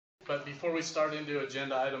But before we start into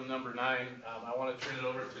agenda item number 9, I want to turn it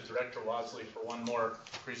over to Director Wadsley for one more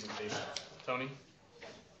presentation. Tony?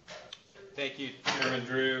 Thank you, Chairman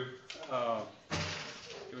Drew.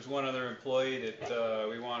 There was one other employee that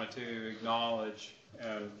we wanted to acknowledge,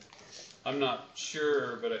 and I'm not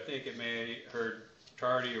sure, but I think her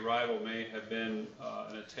tardy arrival may have been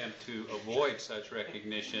an attempt to avoid such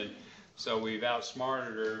recognition. So we've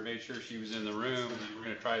outsmarted her, made sure she was in the room, and we're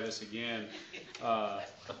going to try this again.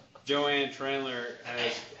 Joanne Trendler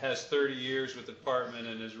has 30 years with the department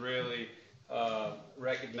and is really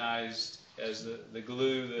recognized as the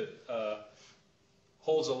glue that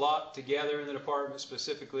holds a lot together in the department,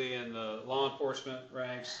 specifically in the law enforcement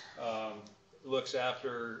ranks. Looks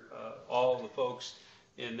after all the folks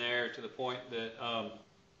in there to the point that I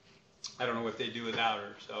don't know what they'd do without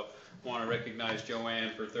her. So I want to recognize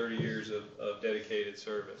Joanne for 30 years of dedicated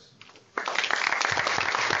service.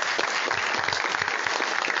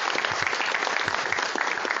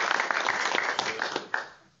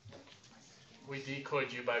 We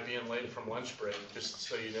decoyed you by being late from lunch break, just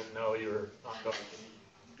so you didn't know you were not going.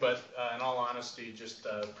 But in all honesty, just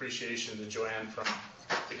appreciation to Joanne from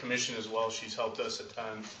the commission as well. She's helped us a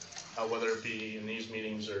ton, whether it be in these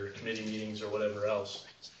meetings or committee meetings or whatever else.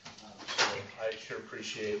 So I sure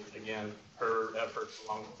appreciate, again, her efforts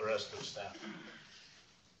along with the rest of the staff.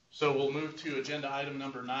 So we'll move to agenda item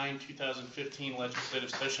number 9, 2015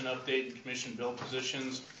 legislative session update and commission bill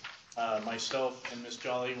positions. Myself and Ms.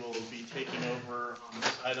 Jolly will be taking over on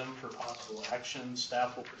this item for possible action.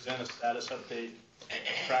 Staff will present a status update,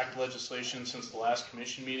 track legislation since the last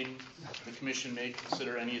commission meeting. The commission may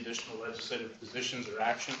consider any additional legislative positions or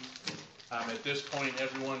action. At this point,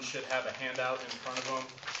 everyone should have a handout in front of them,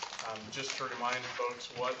 just to remind folks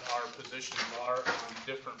what our positions are on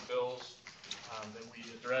different bills that we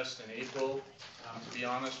addressed in April. To be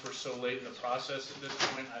honest, we're so late in the process at this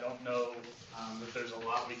point, I don't know that there's a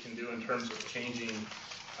lot we can do in terms of changing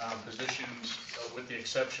positions, with the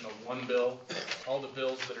exception of one bill. All the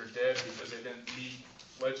bills that are dead because they didn't meet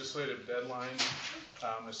legislative deadlines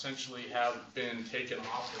essentially have been taken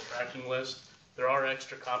off the tracking list. There are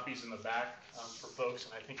extra copies in the back for folks,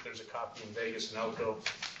 and I think there's a copy in Vegas and Elko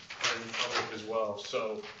in the public as well.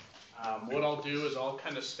 So what I'll do is I'll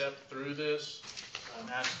kind of step through this and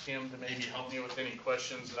ask Kim to maybe help me with any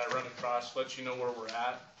questions that I run across, let you know where we're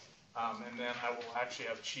at. And then I will actually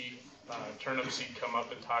have Chief Turnipseed come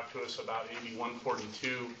up and talk to us about AB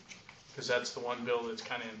 142, because that's the one bill that's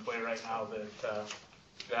kind of in play right now that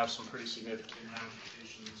could have some pretty significant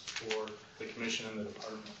ramifications for the commission and the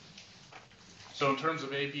department. So in terms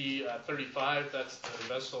of AB 35, that's the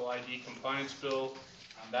vessel ID compliance bill.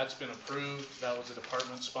 That's been approved. That was a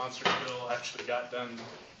department-sponsored bill, actually got done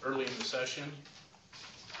early in the session.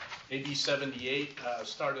 AB 78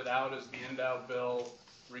 started out as the NDOW bill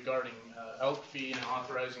regarding elk fee and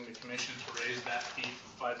authorizing the commission to raise that fee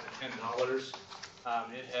from $5 to $10.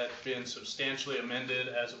 It had been substantially amended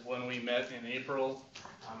as of when we met in April,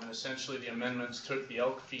 and essentially the amendments took the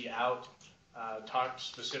elk fee out, talked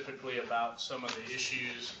specifically about some of the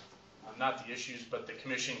issues, not the issues, but the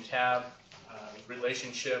commission-cab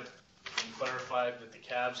relationship, and clarified that the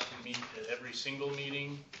cabs can meet at every single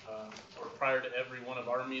meeting or prior to every one of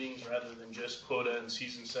our meetings rather than just quota and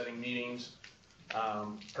season-setting meetings.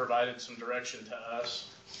 Provided some direction to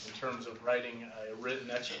us in terms of writing a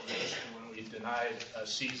written explanation when we denied a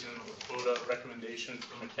season or quota recommendation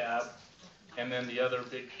from a cab. And then the other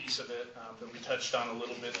big piece of it that we touched on a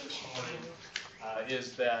little bit this morning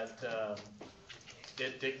is that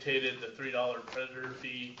it dictated the $3 predator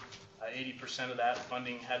fee. 80% of that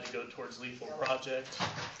funding had to go towards lethal projects.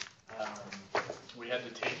 We had to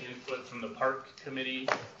take input from the park committee.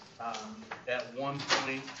 At one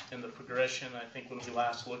point in the progression, I think when we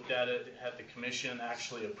last looked at it, it had the commission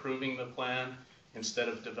actually approving the plan instead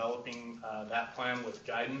of developing that plan with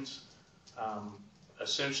guidance.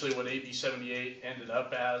 Essentially what AB 78 ended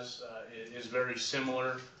up as is very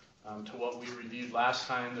similar to what we reviewed last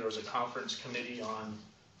time. There was a conference committee on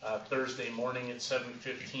Thursday morning at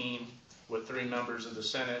 7:15 with 3 members of the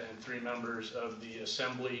Senate and 3 members of the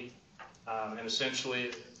Assembly. And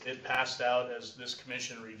essentially it passed out as this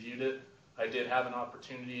commission reviewed it. I did have an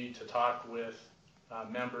opportunity to talk with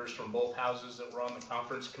members from both houses that were on the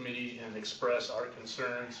conference committee and express our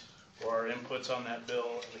concerns or our inputs on that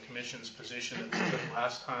bill and the commission's position that we took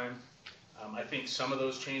last time. I think some of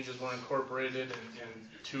those changes were incorporated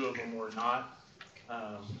and 2 of them were not,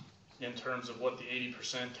 in terms of what the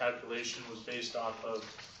 80% calculation was based off of,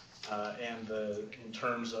 and in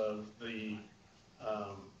terms of the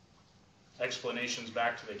explanations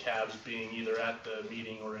back to the cabs being either at the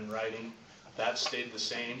meeting or in writing. That stayed the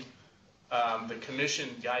same. The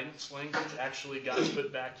commission guidance language actually got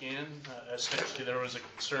put back in. Essentially, there was a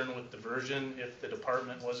concern with diversion if the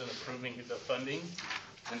department wasn't approving the funding.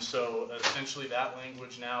 And so essentially that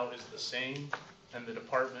language now is the same, and the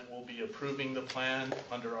department will be approving the plan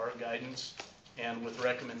under our guidance and with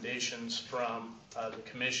recommendations from the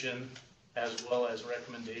commission as well as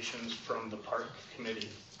recommendations from the park committee.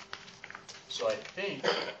 So I think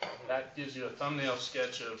that gives you a thumbnail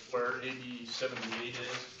sketch of where AB 78 is.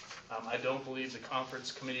 I don't believe the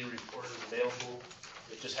conference committee report is available.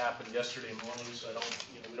 It just happened yesterday morning, so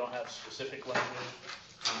we don't have specific language.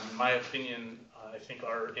 In my opinion, I think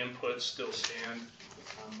our inputs still stand.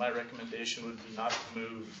 My recommendation would be not to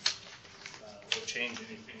move or change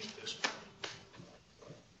anything at this point.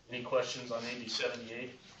 Any questions on AB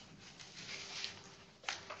 78?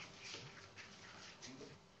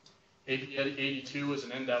 AB 82 was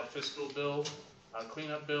an NDOT fiscal bill,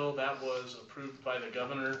 cleanup bill that was approved by the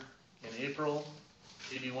governor in April.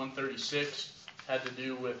 AB 136 had to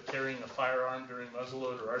do with carrying a firearm during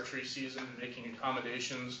muzzleloader archery season and making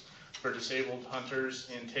accommodations for disabled hunters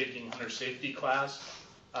in taking hunter safety class.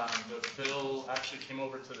 The bill actually came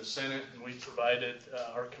over to the Senate, and we provided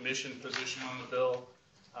our commission position on the bill.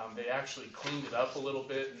 They actually cleaned it up a little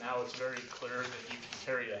bit, and now it's very clear that you can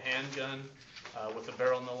carry a handgun with a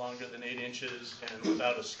barrel no longer than 8 inches and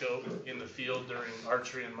without a scope in the field during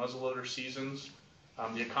archery and muzzleloader seasons.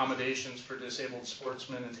 The accommodations for disabled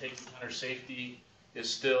sportsmen and taking hunter safety is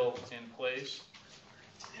still in place.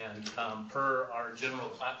 And per our general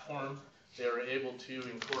platform, they are able to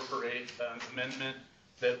incorporate an amendment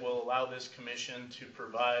that will allow this commission to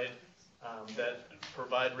provide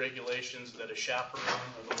regulations that a chaperone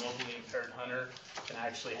of a mobily impaired hunter can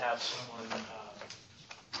actually have someone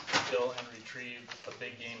kill and retrieve a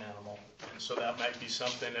big game animal. And so that might be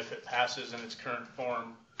something, if it passes in its current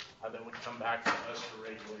form, that would come back to us for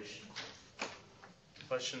regulation.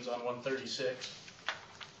 Questions on 136?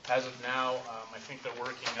 As of now, I think they're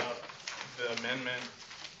working up the amendment.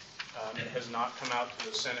 It has not come out to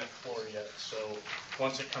the Senate floor yet. So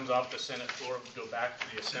once it comes off the Senate floor, it will go back to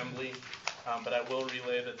the Assembly. But I will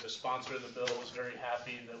relay that the sponsor of the bill was very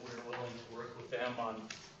happy that we were willing to work with them on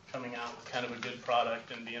coming out with kind of a good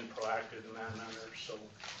product and being proactive in that manner. So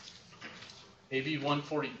AB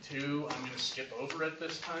 142, I'm going to skip over at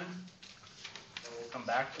this time. And we'll come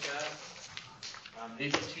back to that.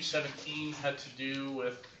 AB 217 had to do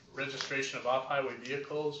with registration of off-highway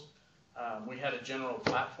vehicles. We had a general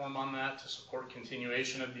platform on that to support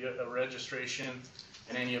continuation of the registration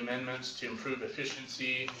and any amendments to improve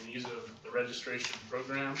efficiency and use of the registration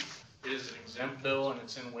program. It is an exempt bill and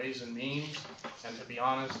it's in Ways and Means. And to be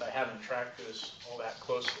honest, I haven't tracked this all that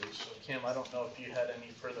closely. So Kim, I don't know if you had any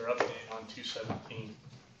further update on 217.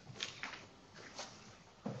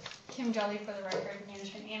 Kim Jolly for the record,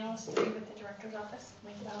 management analyst with the director's office,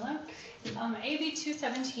 Lincoln Allen. AB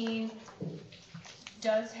 217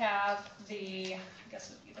 does have the, I guess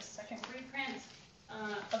it would be the second reprint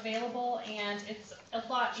available, and it's a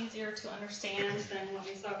lot easier to understand than what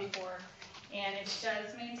we saw before. And it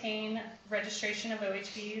does maintain registration of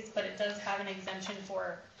OHVs, but it does have an exemption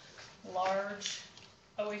for large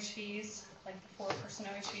OHVs, like the 4-person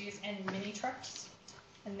OHVs, and mini trucks.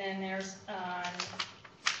 And then there's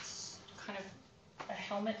kind of a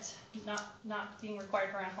helmet, not being required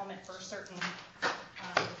to wear a helmet for certain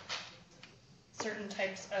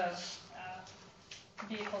types of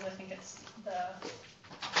vehicles. I think it's the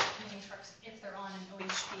mini trucks if they're on an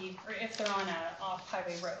OHV or if they're on a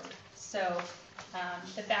off-highway road. So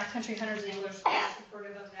the Backcountry Hunters and Anglers are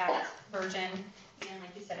supportive of that version, and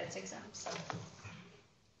like you said, it's exempt. So.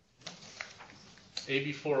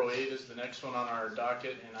 AB 408 is the next one on our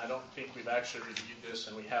docket, and I don't think we've actually reviewed this,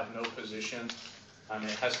 and we have no position.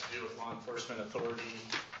 It has to do with law enforcement authority.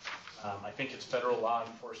 I think it's federal law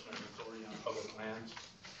enforcement authority on public lands.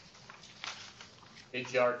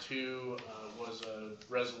 AGR 2 was a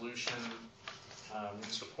resolution in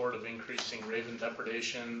support of increasing raven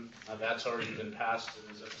depredation. That's already been passed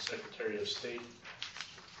and is at the Secretary of State.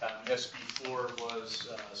 SB 4 was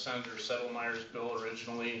Senator Settlemeyer's bill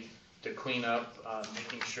originally to clean up,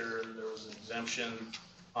 making sure there was an exemption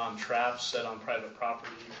on traps set on private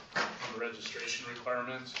property from the registration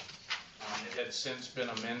requirements. It had since been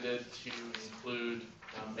amended to include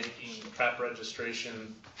making trap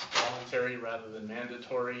registration voluntary rather than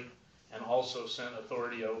mandatory, and also sent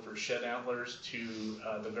authority over shed antlers to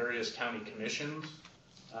the various county commissions.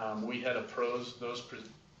 We had opposed those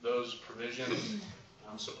provisions,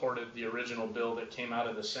 supported the original bill that came out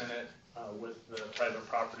of the Senate with the private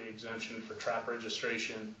property exemption for trap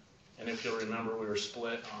registration. And if you'll remember, we were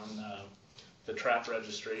split on the trap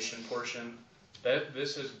registration portion.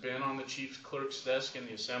 This has been on the chief clerk's desk in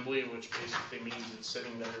the assembly, which basically means it's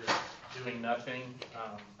sitting there doing nothing.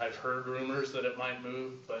 I've heard rumors that it might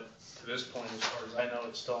move, but to this point, as far as I know,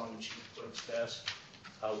 it's still on the chief clerk's desk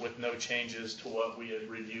with no changes to what we had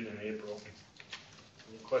reviewed in April.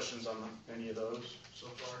 Any questions on any of those so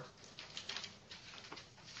far?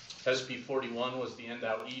 SB 41 was the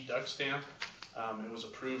NDOW duck stamp. It was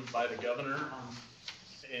approved by the governor on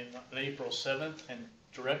April 7th, and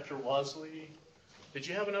Director Wasley, did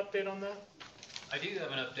you have an update on that? I do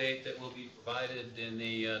have an update that will be provided in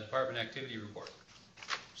the department activity report.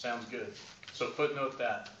 Sounds good. So footnote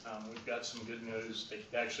that. We've got some good news.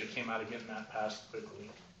 They actually came out of getting that passed quickly.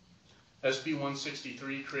 SB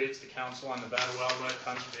 163 creates the Council on Nevada Wildlife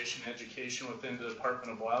Conservation Education within the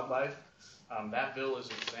Department of Wildlife. That bill is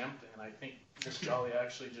exempt, and I think Ms. Jolly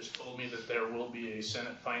actually just told me that there will be a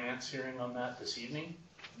Senate Finance hearing on that this evening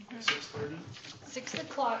at 6:30. 6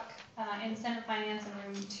 o'clock in Senate Finance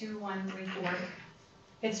in room 2134.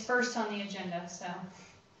 It's first on the agenda, so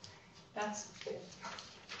that's.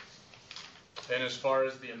 And as far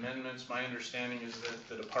as the amendments, my understanding is that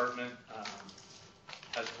the department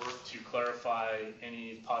has worked to clarify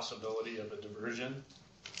any possibility of a diversion.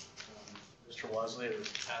 Mr. Wasley or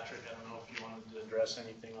Patrick, I don't know if you wanted to address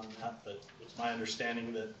anything on that, but it's my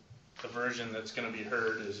understanding that the version that's going to be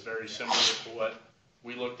heard is very similar to what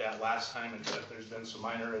we looked at last time, except there's been some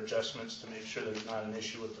minor adjustments to make sure there's not an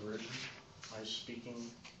issue with diversion. Am I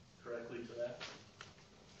speaking correctly to that?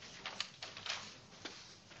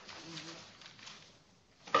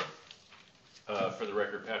 For the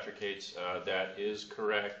record, Patrick Cates, that is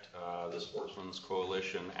correct. The Sportsman's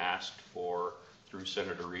Coalition asked for, through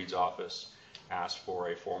Senator Reed's office, asked for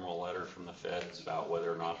a formal letter from the feds about whether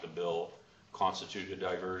or not the bill constituted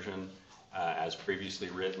diversion. As previously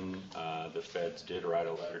written, the feds did write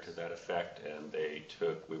a letter to that effect, and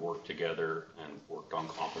we worked together and worked on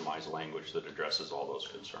compromise language that addresses all those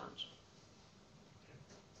concerns.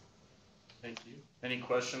 Thank you. Any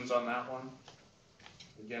questions on that one?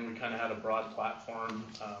 Again, we kind of had a broad platform,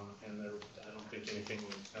 and I don't think anything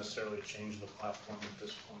would necessarily change the platform at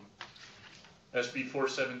this point. SB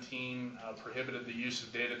 417 prohibited the use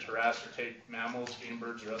of data to harass or take mammals, game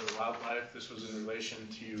birds, or other wildlife. This was in relation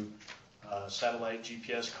to satellite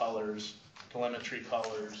GPS collars, telemetry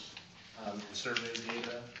collars, and survey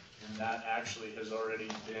data, and that actually has already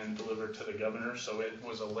been delivered to the governor, so it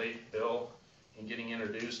was a late bill in getting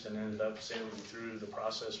introduced and ended up sailing through the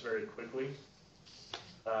process very quickly.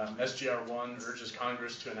 SGR 1 urges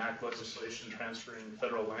Congress to enact legislation transferring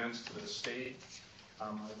federal lands to the state.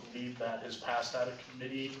 I believe that has passed out of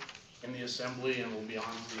committee in the assembly and will be on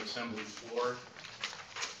the assembly floor.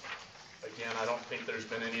 Again, I don't think there's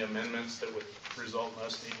been any amendments that would result in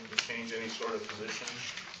us needing to change any sort of position.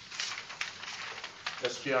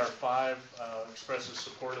 SGR 5 expresses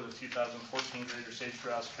support of the 2014 Greater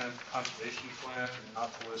Sage-Grouse Conservation Plan and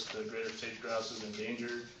not to list the greater sage-grouse as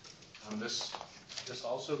endangered. This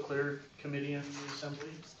also cleared committee in the assembly,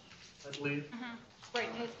 I believe. Right,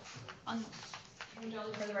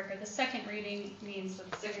 for the record, the second reading means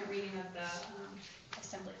the second reading of the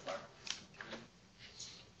assembly floor.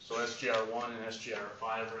 So SGR 1 and SGR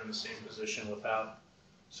 5 are in the same position without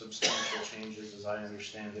substantial changes, as I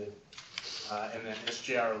understand it. And then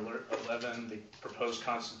SGR 11, the proposed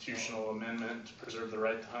constitutional amendment to preserve the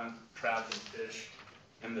right to hunt, trap, and fish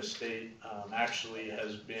in the state, actually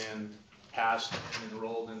has been passed and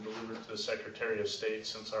enrolled and delivered to the Secretary of State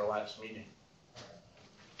since our last meeting.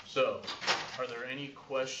 So, are there any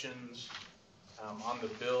questions on the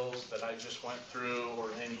bills that I just went through, or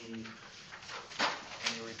any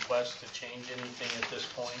requests to change anything at this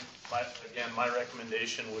point? Again, my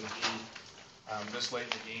recommendation would be this late in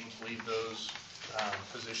the game to leave those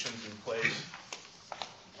positions in place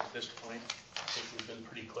at this point. I think we've been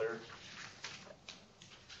pretty clear.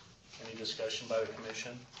 Any discussion by the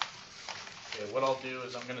commission? Okay, what I'll do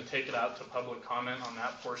is I'm going to take it out to public comment on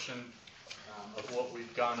that portion of what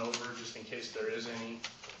we've gone over, just in case there is any,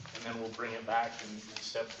 and then we'll bring it back and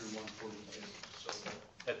step through 142. So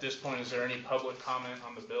at this point, is there any public comment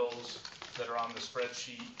on the bills that are on the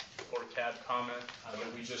spreadsheet or tab comment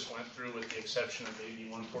that we just went through, with the exception of AB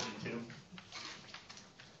 142?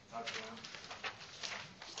 Dr.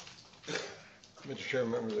 Lamb? Mr.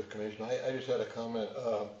 Chairman, members of the commission, I just had a comment.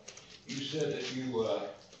 You said that you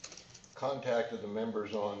contacted the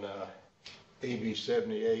members on AB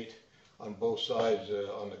 78 on both sides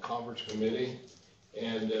on the conference committee,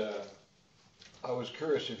 and I was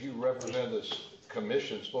curious if you represent this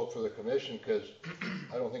commission, spoke for the commission, because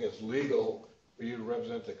I don't think it's legal for you to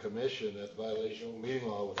represent the commission at violation of meeting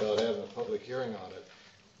law without having a public hearing on it.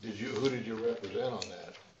 Who did you represent on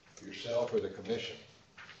that? yourself or the commission?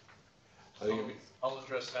 I think I'll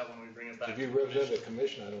address that when we bring it back. if you to the represent the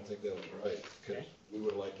commission. commission, I don't think that was right, because we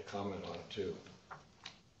would like to comment on it too.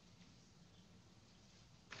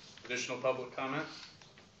 Additional public comment?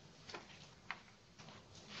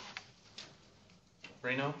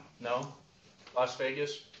 Reno? No? Las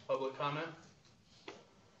Vegas, public comment?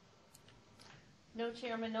 No,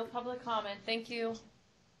 Chairman, no public comment. Thank you.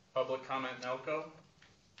 Public comment in Elko?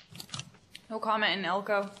 No comment in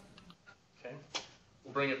Elko. Okay.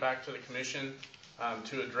 We'll bring it back to the commission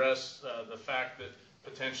to address the fact that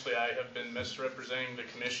potentially I have been misrepresenting the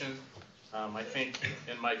commission. I think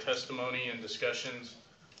in my testimony and discussions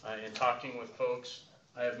and talking with folks,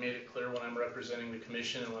 I have made it clear when I'm representing the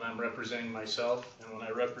commission and when I'm representing myself. And when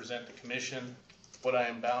I represent the commission, what I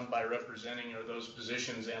am bound by representing are those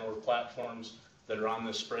positions and or platforms that are on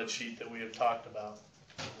this spreadsheet that we have talked about.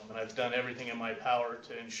 And I've done everything in my power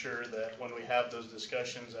to ensure that when we have those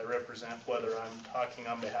discussions, I represent whether I'm talking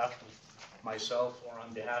on behalf of myself or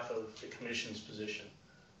on behalf of the commission's position.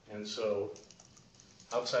 And so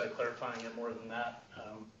outside of clarifying it more than that,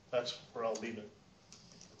 that's where I'll leave it.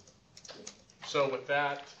 So with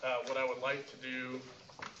that, what I would like to do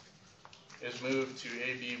is move to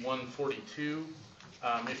AB 142.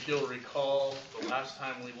 If you'll recall, the last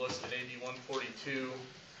time we looked at AB 142,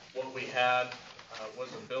 what we had was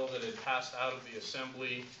a bill that had passed out of the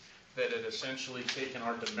assembly that had essentially taken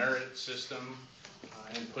our demerit system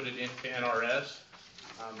and put it into NRS.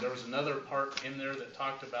 There was another part in there that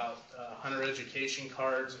talked about hunter education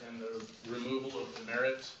cards and the removal of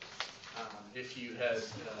demerits. If you had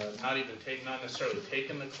not necessarily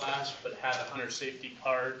taken the class, but had a hunter safety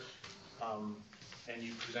card, and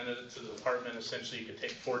you presented it to the department, essentially you could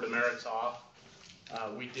take 4 demerits off.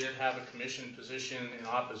 We did have a commission position in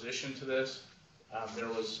opposition to this. There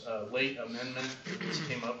was a late amendment. This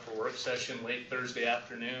came up for work session late Thursday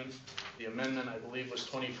afternoon. The amendment, I believe, was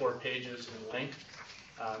 24 pages in length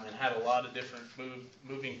and had a lot of different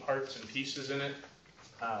moving parts and pieces in it.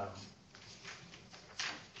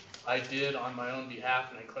 I did, on my own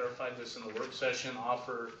behalf, and I clarified this in the work session,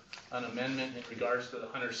 offer an amendment in regards to the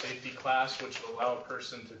hunter safety class, which will allow a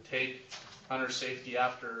person to take hunter safety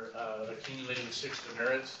after accumulating 6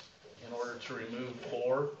 demerits in order to remove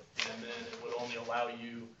 4, and then it would only allow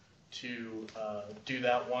you to do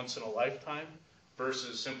that once in a lifetime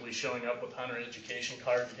versus simply showing up with hunter education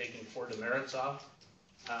card and taking 4 demerits off.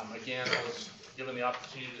 Again, I was given the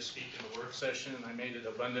opportunity to speak in the work session, and I made it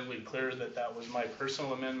abundantly clear that that was my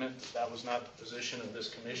personal amendment, that was not the position of this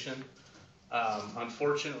commission.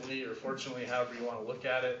 Unfortunately, or fortunately, however you want to look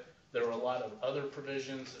at it, there were a lot of other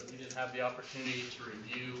provisions that we didn't have the opportunity to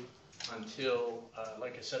review until,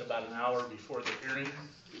 like I said, about an hour before the hearing.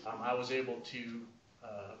 I was able to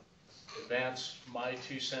advance my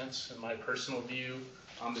 2 cents and my personal view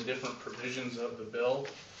on the different provisions of the bill,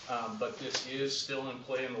 but this is still in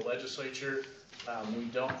play in the legislature. We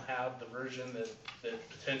don't have the version that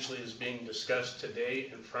potentially is being discussed today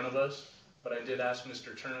in front of us, but I did ask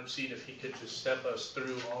Mr. Turnipseed if he could just step us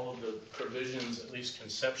through all of the provisions, at least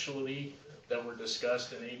conceptually, that were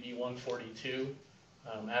discussed in AB 142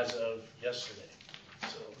 as of yesterday.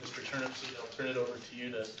 So, Mr. Turnipseed, I'll turn it over to you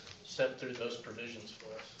to step through those provisions for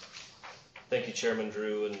us. Thank you, Chairman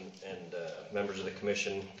Drew and members of the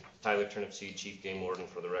commission. Tyler Turnipseed, Chief Game Warden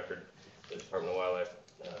for the record, the Department of Wildlife.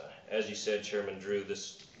 As you said, Chairman Drew,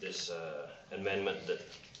 this amendment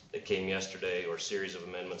that came yesterday, or series of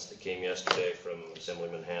amendments that came yesterday from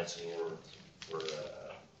Assemblyman Hansen were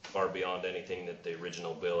far beyond anything that the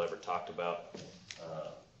original bill ever talked about.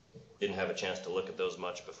 Didn't have a chance to look at those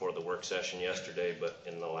much before the work session yesterday, but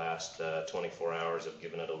in the last 24 hours I've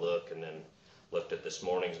given it a look, and then looked at this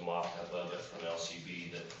morning's mock-up of it from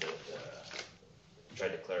LCB that tried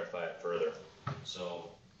to clarify it further. So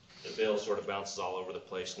the bill sort of bounces all over the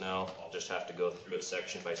place now. I'll just have to go through it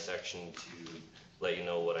section by section to let you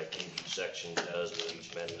know what I think each section does, what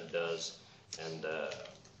each amendment does, and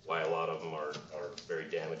why a lot of them are very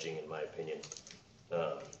damaging in my opinion.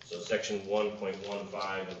 So section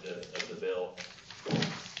 1.15 of the bill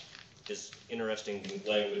is interesting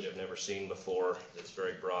language I've never seen before. It's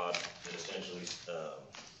very broad. It essentially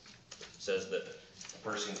says that a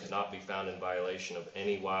person cannot be found in violation of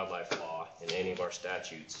any wildlife law in any of our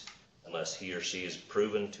statutes unless he or she is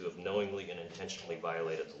proven to have knowingly and intentionally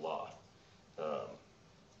violated the law.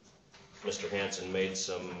 Mr. Hansen made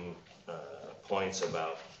some points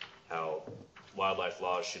about how wildlife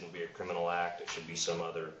laws shouldn't be a criminal act. It should be some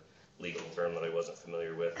other legal term that I wasn't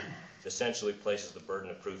familiar with. It essentially places the burden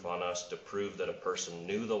of proof on us to prove that a person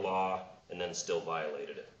knew the law and then still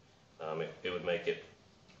violated it. It would make it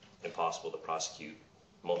impossible to prosecute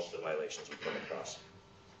most of the violations we come across.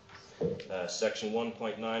 Section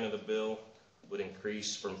 1.9 of the bill would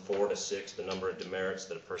increase from 4 to 6 the number of demerits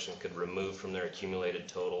that a person could remove from their accumulated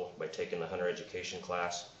total by taking the hunter education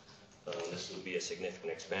class. This would be a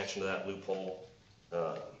significant expansion to that loophole.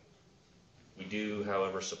 We do,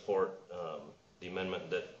 however, support the amendment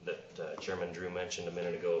that Chairman Drew mentioned a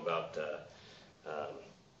minute ago about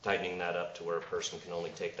tightening that up to where a person can only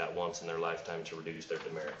take that once in their lifetime to reduce their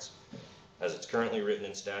demerits. As it's currently written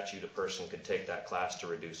in statute, a person could take that class to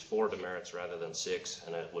reduce 4 demerits rather than 6,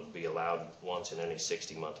 and it would be allowed once in any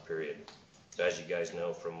 60-month period. So as you guys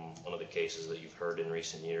know from one of the cases that you've heard in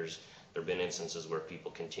recent years, there have been instances where people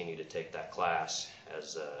continue to take that class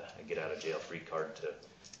as a get-out-of-jail-free card to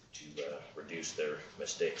reduce their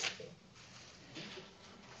mistakes.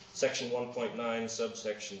 Section 1.9,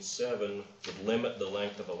 subsection 7 would limit the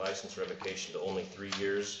length of a license revocation to only 3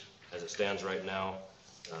 years. As it stands right now,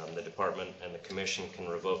 the department and the commission can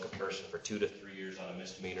revoke a person for 2 to 3 years on a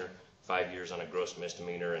misdemeanor, 5 years on a gross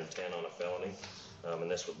misdemeanor, and 10 on a felony.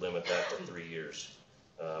 And this would limit that to 3 years.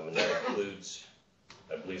 And that includes,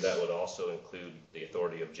 I believe that would also include the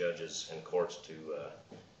authority of judges and courts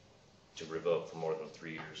to revoke for more than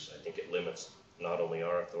 3 years. I think it limits not only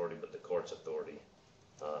our authority, but the court's authority.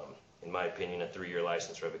 In my opinion, a 3-year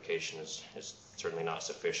license revocation is certainly not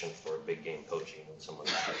sufficient for big game poaching when someone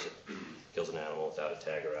kills an animal without a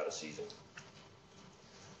tag or out of season.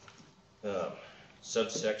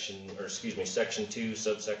 Section 2,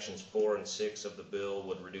 subsections 4 and 6 of the bill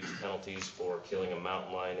would reduce penalties for killing a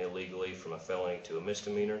mountain lion illegally from a felony to a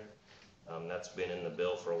misdemeanor. That's been in the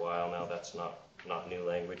bill for a while now. That's not new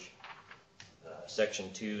language.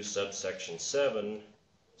 Section 2, subsection 7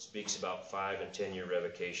 speaks about 5 and 10-year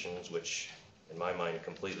revocations, which in my mind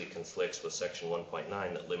completely conflicts with section 1.9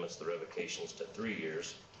 that limits the revocations to 3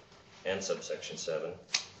 years, and subsection 7.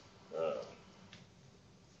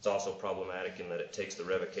 It's also problematic in that it takes the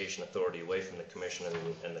revocation authority away from the commission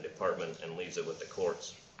and the department and leaves it with the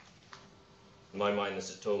courts. In my mind, this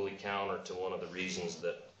is totally counter to one of the reasons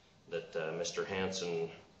that Mr. Hansen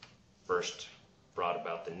first brought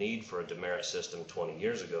about the need for a demerit system 20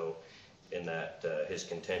 years ago, in that his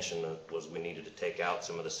contention was we needed to take out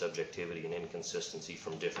some of the subjectivity and inconsistency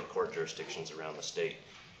from different court jurisdictions around the state,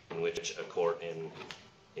 in which a court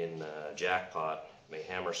in Jackpot may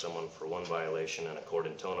hammer someone for one violation and a court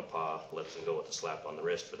in Tonopah lets them go with a slap on the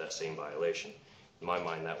wrist for that same violation. In my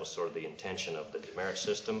mind, that was sort of the intention of the demerit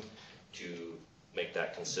system, to make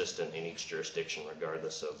that consistent in each jurisdiction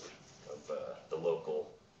regardless of the local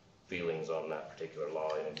feelings on that particular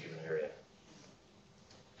law in a given area.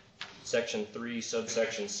 Section 3,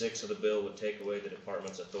 subsection 6 of the bill would take away the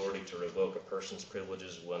department's authority to revoke a person's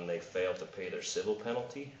privileges when they fail to pay their civil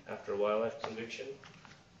penalty after a wildlife conviction.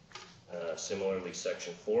 Similarly,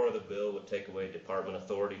 section 4 of the bill would take away department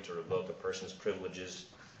authority to revoke a person's privileges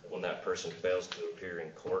when that person fails to appear in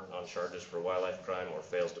court on charges for wildlife crime or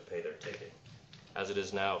fails to pay their ticket. As it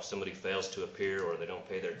is now, if somebody fails to appear or they don't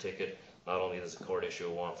pay their ticket, not only does the court issue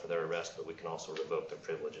a warrant for their arrest, but we can also revoke their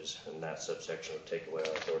privileges, and that subsection would take away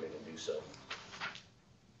our authority to do so.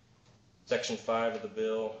 Section 5 of the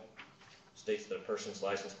bill states that a person's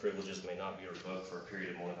license privileges may not be revoked for a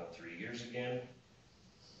period of more than 3 years again.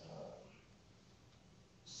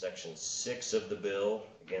 Section 6 of the bill,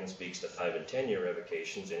 again, speaks to 5 and 10-year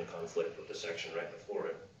revocations in conflict with the section right before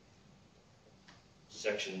it.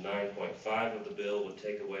 Section 9.5 of the bill would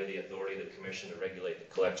take away the authority of the commission to regulate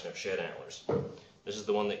the collection of shed antlers. This is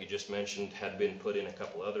the one that you just mentioned, had been put in a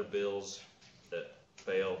couple other bills that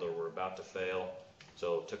failed or were about to fail,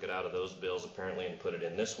 so took it out of those bills apparently and put it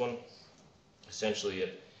in this one. Essentially,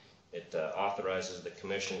 it authorizes the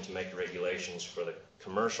commission to make regulations for the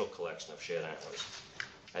commercial collection of shed antlers.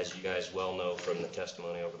 As you guys well know from the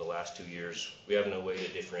testimony over the last 2 years, we have no way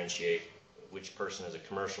to differentiate which person is a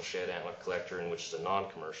commercial shed antler collector and which is a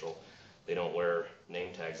non-commercial. They don't wear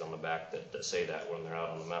name tags on the back that say that when they're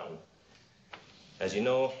out on the mountain. As you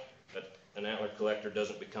know, an antler collector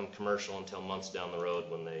doesn't become commercial until months down the road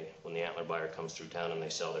when the antler buyer comes through town and they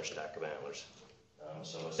sell their stack of antlers.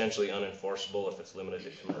 So essentially unenforceable if it's limited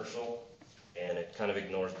to commercial, and it kind of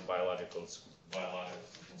ignores the biological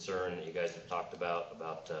concern that you guys have talked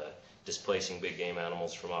about displacing big game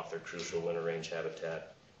animals from off their crucial winter range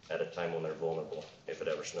habitat at a time when they're vulnerable, if it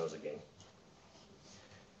ever snows again.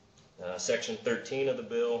 Section 13 of the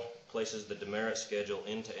bill places the demerit schedule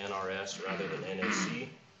into NRS rather than NAC,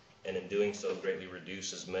 and in doing so greatly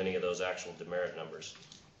reduces many of those actual demerit numbers.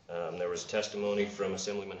 There was testimony from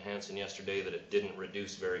Assemblyman Hansen yesterday that it didn't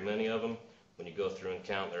reduce very many of them. When you go through and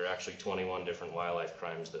count, there are actually 21 different wildlife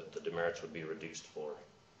crimes that the demerits would be reduced for.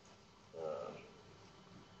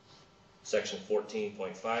 Section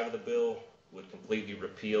 14.5 of the bill would completely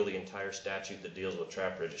repeal the entire statute that deals with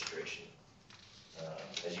trap registration.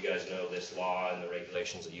 As you guys know, this law and the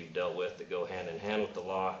regulations that you've dealt with that go hand in hand with the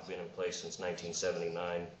law have been in place since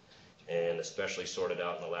 1979, and especially sorted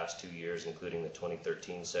out in the last 2 years, including the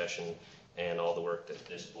 2013 session and all the work that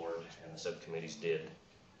this board and the subcommittees did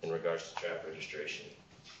in regards to trap registration.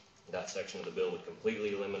 That section of the bill would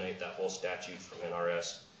completely eliminate that whole statute from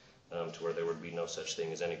NRS to where there would be no such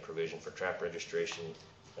thing as any provision for trap registration.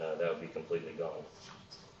 That would be completely gone.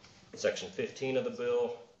 Section 15 of the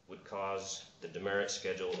bill would cause the demerit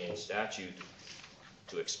schedule in statute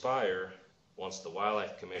to expire once the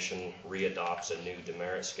Wildlife Commission readopts a new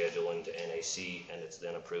demerit schedule into NAC and it's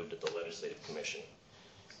then approved at the Legislative Commission.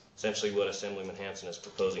 Essentially what Assemblyman Hansen is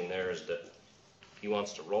proposing there is that he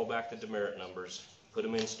wants to roll back the demerit numbers, put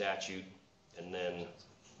them in statute, and then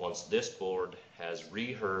once this board has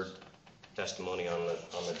reheard testimony on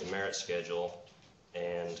the demerit schedule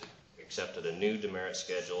and accepted a new demerit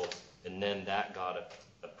schedule, and then that got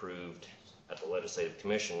approved at the Legislative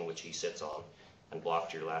Commission, which he sits on, and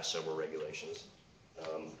blocked your last several regulations.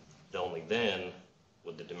 Only then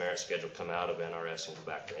would the demerit schedule come out of NRS and go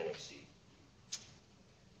back to NAC.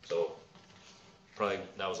 So probably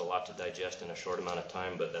that was a lot to digest in a short amount of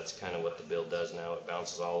time, but that's kind of what the bill does now. It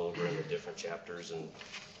bounces all over in the different chapters and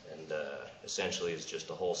essentially is just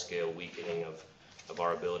a whole-scale weakening of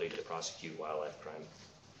our ability to prosecute wildlife crime.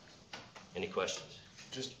 Any questions?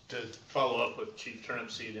 Just to follow up with Chief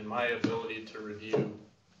Turnipseed, in my ability to review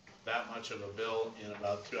that much of a bill in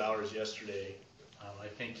about 2 hours yesterday, I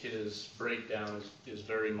think his breakdown is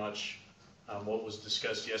very much what was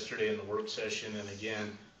discussed yesterday in the work session. And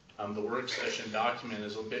again, the work session document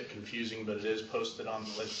is a bit confusing, but it is posted on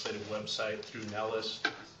the legislative website through Nellis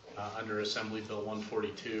under Assembly Bill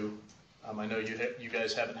 142. I know you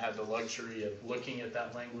guys haven't had the luxury of looking at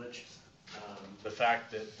that language. The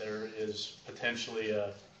fact that there is potentially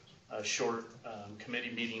a short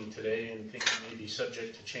committee meeting today and things may be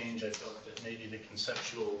subject to change, I felt that maybe the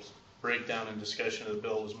conceptual breakdown and discussion of the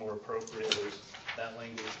bill was more appropriate, as that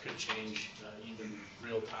language could change even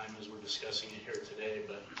real time as we're discussing it here today.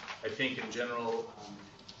 But I think in general,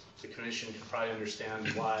 the commission can probably understand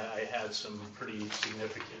why I had some pretty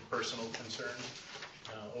significant personal concerns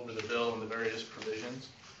over the bill and the various provisions.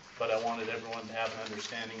 But I wanted everyone to have an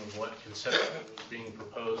understanding of what conceptually was being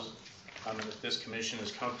proposed, and if this commission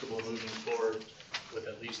is comfortable moving forward with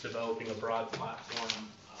at least developing a broad platform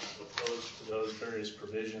opposed to those various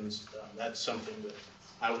provisions, that's something that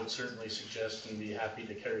I would certainly suggest and be happy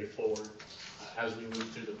to carry forward as we move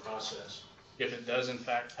through the process. If it does in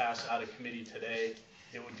fact pass out of committee today,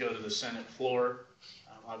 it would go to the Senate floor.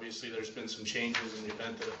 Obviously there's been some changes in the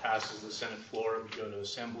event that it passes the Senate floor. It would go to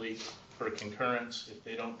Assembly for concurrence. If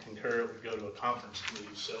they don't concur, it would go to a conference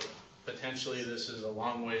committee. So potentially this is a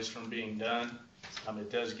long ways from being done.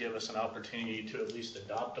 It does give us an opportunity to at least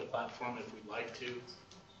adopt a platform if we'd like to.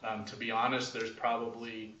 To be honest, there's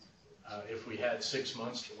probably, if we had 6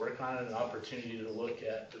 months to work on it, an opportunity to look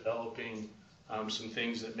at developing some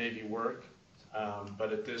things that maybe work.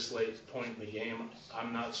 But at this late point in the game,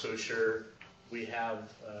 I'm not so sure we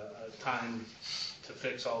have time to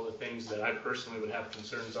fix all the things that I personally would have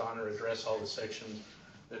concerns on or address all the sections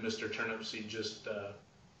that Mr. Turnipseed just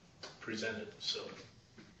presented. So,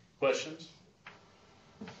 questions?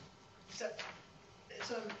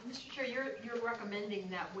 So, Mr. Chair, you're recommending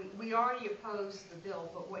that we already oppose the bill,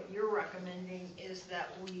 but what you're recommending is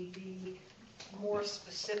that we be more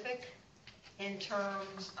specific in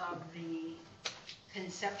terms of the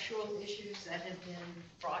conceptual issues that have been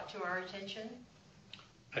brought to our attention?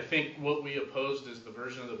 I think what we opposed is the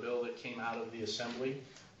version of the bill that came out of the Assembly,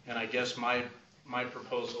 and I guess my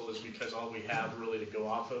proposal is, because all we have really to go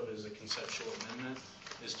off of is a conceptual amendment,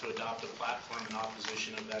 is to adopt a platform in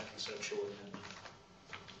opposition of that conceptual amendment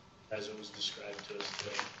as it was described to us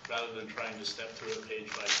today, rather than trying to step through it page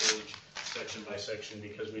by page, section by section,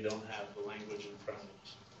 because we don't have the language in front of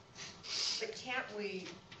us. But can't we,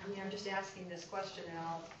 I mean, I'm just asking this question, and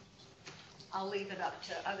I'll leave it up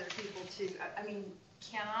to other people too. I mean,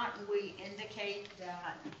 cannot we indicate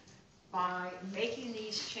that by making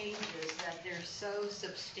these changes that they're so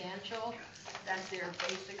substantial that they're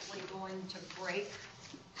basically going to break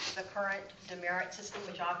the current demerit system,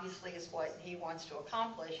 which obviously is what he wants to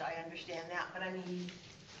accomplish? I understand that, but I mean,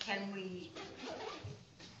 can we,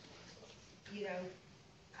 you know,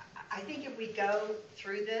 I think if we go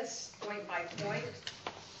through this point by point,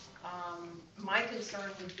 my concern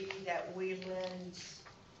would be that we lend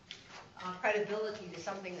credibility to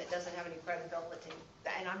something that doesn't have any credibility.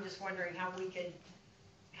 And I'm just wondering how we could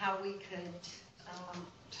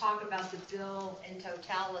talk about the bill in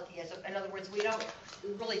totality. In other words, we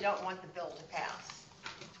really don't want the bill to pass,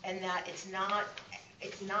 and that it's not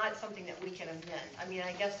something that we can amend. I mean,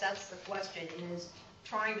 I guess that's the question, is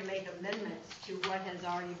trying to make amendments to what has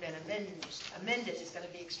already been amended is going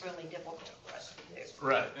to be extremely difficult for us to do.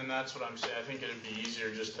 Right, and that's what I'm saying. I think it'd be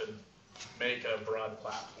easier just to make a broad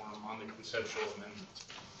platform on the conceptual amendments.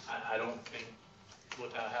 I don't think,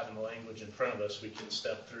 without having the language in front of us, we can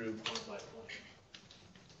step through point by point.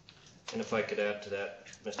 And if I could add to that,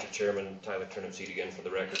 Mr. Chairman, Tyler Turnipseed again for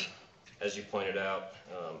the record. As you pointed out,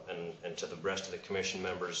 and to the rest of the commission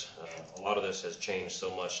members, a lot of this has changed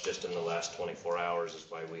so much just in the last 24 hours is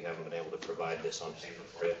why we haven't been able to provide this on paper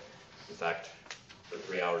for you. In fact, for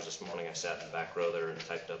 3 hours this morning, I sat in the back row there and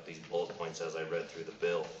typed up these bullet points as I read through the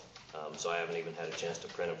bill. So I haven't even had a chance to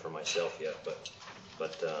print them for myself yet.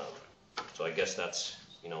 So I guess that's,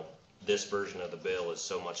 this version of the bill is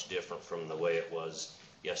so much different from the way it was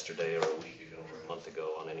yesterday or a week ago or a month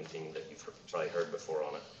ago on anything that you've probably heard before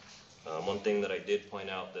on it. One thing that I did point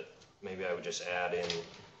out that maybe I would just add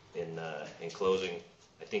in closing,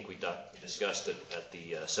 I think we discussed it at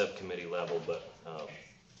the subcommittee level, but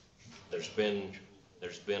there's been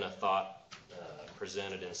a thought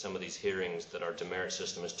presented in some of these hearings that our demerit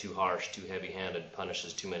system is too harsh, too heavy-handed,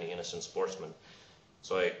 punishes too many innocent sportsmen.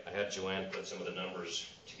 So I had Joanne put some of the numbers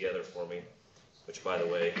together for me, which, by the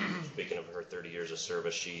way, speaking of her 30 years of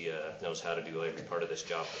service, she knows how to do every part of this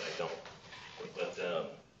job that I don't. But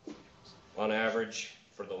on average,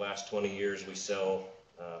 for the last 20 years, we sell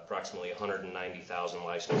approximately 190,000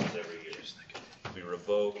 licenses every year. We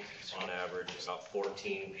revoke, on average, about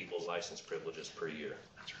 14 people's license privileges per year.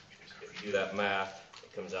 If you do that math,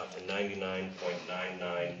 it comes out to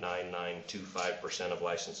 99.999925% of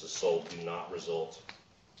licenses sold do not result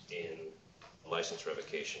in license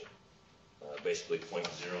revocation. Basically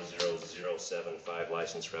 0.00075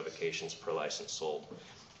 license revocations per license sold.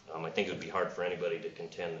 I think it would be hard for anybody to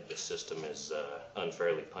contend that this system is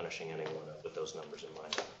unfairly punishing anyone with those numbers in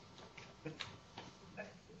mind.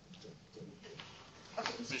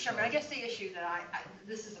 Okay, Mr. Chairman, I guess the issue that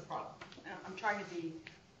this is a problem. I'm trying to be,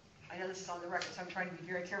 I know this is on the record, so I'm trying to be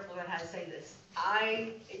very careful about how to say this.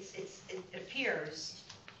 It appears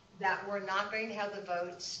that we're not going to have the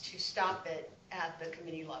votes to stop it at the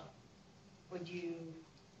committee level. Would you?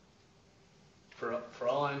 For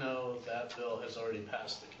all I know, that bill has already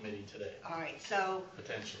passed the committee today. All right, so.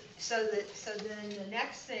 Potentially. So then the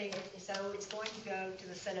next thing, so it's going to go to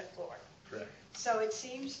the Senate floor. Correct. So it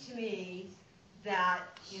seems to me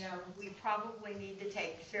that, we probably need to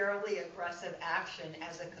take fairly aggressive action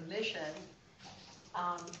as a commission,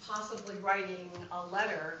 possibly writing a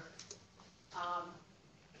letter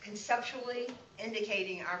conceptually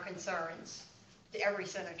indicating our concerns to every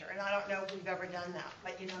senator. And I don't know if we've ever done that,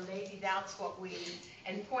 but maybe that's what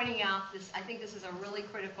and pointing out this, I think this is a really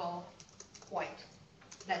critical point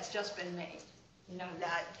that's just been made.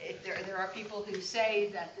 That if there are people who say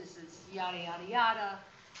that this is yada, yada, yada,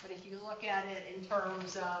 but if you look at it in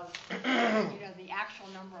terms of, the actual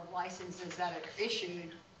number of licenses that are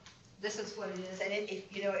issued, this is what it is. And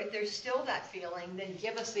if there's still that feeling, then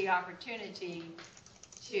give us the opportunity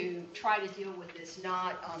to try to deal with this,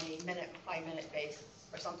 not on a minute-by-minute basis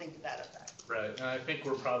or something to that effect. Right, and I think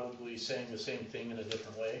we're probably saying the same thing in a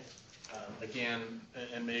different way. Again,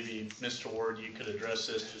 and maybe Mr. Ward, you could address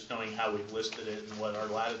this, just knowing how we've listed it and what our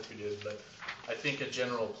latitude is, but I think a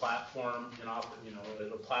general platform,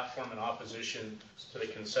 a platform in opposition to the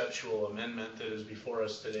conceptual amendment that is before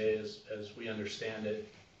us today, as we understand it,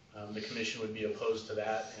 the commission would be opposed to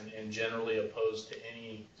that and generally opposed to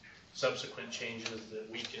any subsequent changes that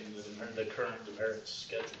weaken the current demerit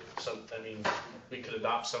schedule. So, we could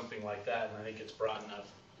adopt something like that, and I think it's broad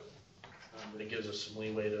enough that it gives us some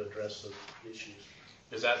leeway to address the issues.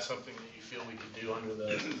 Is that something that you feel we could do under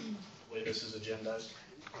the way this is agendized?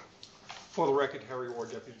 For the record, Harry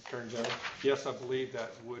Ward, Deputy Attorney General. Yes, I believe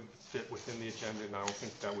that would fit within the agenda, and I don't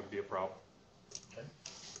think that would be a problem. Okay.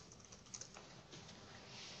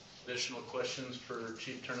 Additional questions for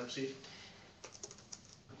Chief Turnipseed?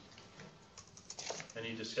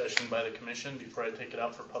 Any discussion by the commission before I take it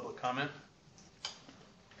out for public comment?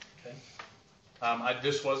 Okay.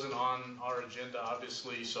 This wasn't on our agenda,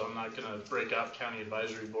 obviously, so I'm not going to break out county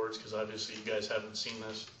advisory boards because obviously you guys haven't seen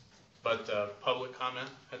this. But public comment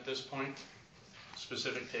at this point,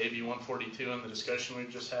 specific to AB 142 and the discussion we've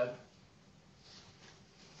just had?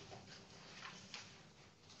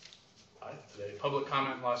 Today, public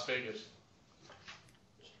comment in Las Vegas.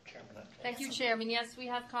 Thank you, Chairman. Yes, we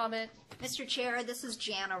have comment. Mr. Chair, this is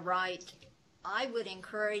Jana Wright. I would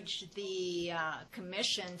encourage the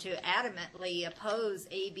commission to adamantly oppose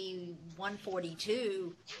AB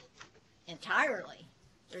 142 entirely.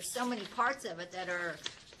 There's so many parts of it that are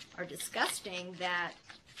disgusting that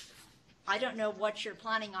I don't know what you're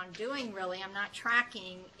planning on doing, really. I'm not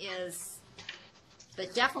tracking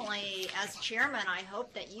but definitely as chairman, I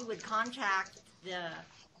hope that you would contact the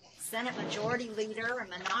Senate Majority Leader and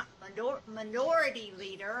Minority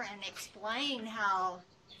Leader and explain how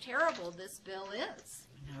terrible this bill is.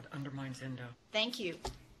 Now it undermines Endo. Thank you.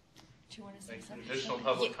 Do you want to say something? Additional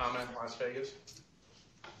public comment, Las Vegas?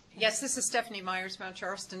 Yes, this is Stephanie Myers, Mount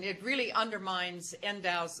Charleston. It really undermines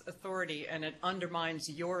NDOW's authority, and it undermines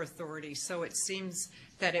your authority, so it seems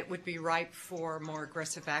that it would be ripe for more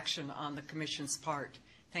aggressive action on the Commission's part.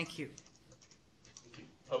 Thank you.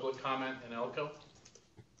 Public comment in Elko?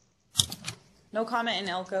 No comment in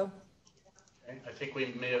Elko. Okay. I think we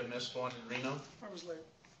may have missed one in Reno. I was late.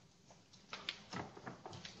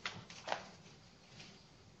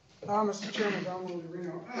 Mr. Chairman, Donald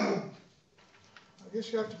Reno. I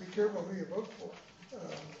guess you have to be careful who you vote for.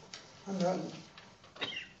 I'm not in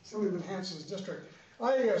Assemblyman Hansen's district.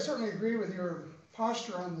 I certainly agree with your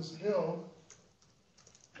posture on this bill.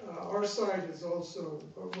 Our side is also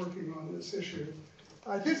working on this issue.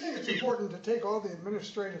 I do think it's important to take all the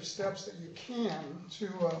administrative steps that you can to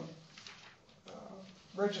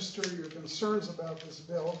register your concerns about this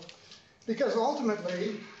bill, because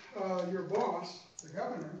ultimately your boss, the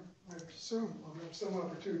governor, I presume will have some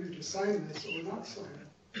opportunity to sign this or not sign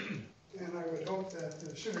it. And I would hope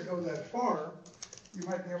that should it go that far, you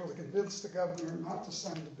might be able to convince the governor not to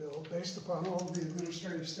sign the bill based upon all the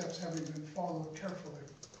administrative steps having been followed carefully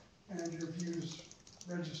and your views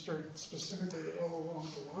registered specifically all along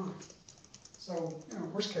the line. So,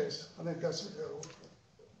 worst case, I think that's what go.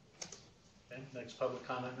 Okay, next public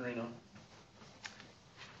comment in Reno.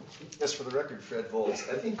 Yes, for the record, Fred Volz.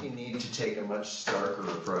 I think you need to take a much starker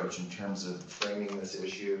approach in terms of framing this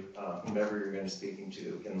issue, whomever you're going to be speaking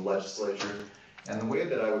to in the legislature. And the way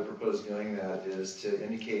that I would propose doing that is to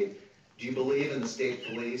indicate, do you believe in the state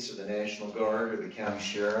police or the National Guard or the county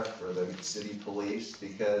sheriff or the city police?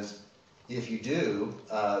 Because if you do,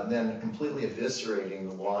 then completely eviscerating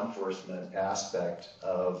the law enforcement aspect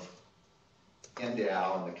of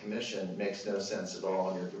NDOW and the commission makes no sense at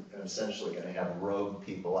all, and you're essentially going to have rogue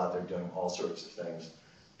people out there doing all sorts of things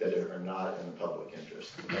that are not in the public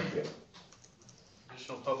interest. Thank you.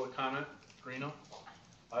 Additional public comment, Reno?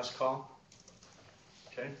 Last call.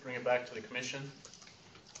 Okay, bring it back to the commission.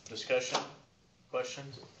 Discussion,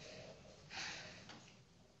 questions?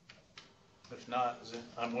 If not,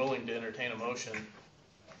 I'm willing to entertain a motion.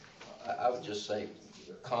 I would just say,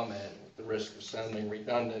 comment, at the risk of sounding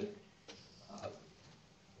redundant,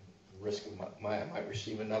 risk of I might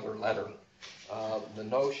receive another letter. The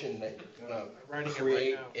notion that you're going to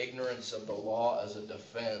create ignorance of the law as a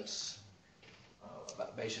defense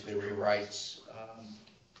basically rewrites,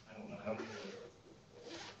 I don't know how many,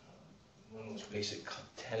 one of those basic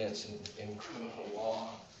tenets in criminal law,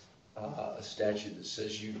 a statute that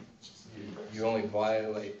says you only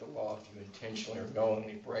violate the law if you intentionally or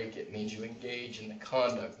knowingly break it. It means you engage in the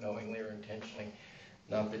conduct knowingly or intentionally.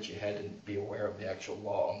 Not that you had to be aware of the actual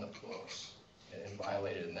law on the books and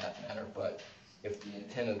violate it in that manner, but if the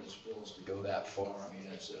intent of this bill is to go that far, I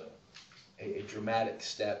mean, it's a dramatic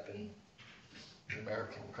step in the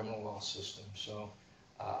American criminal law system. So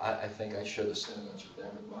I think I share the sentiments with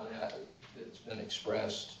everybody that's been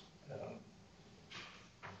expressed.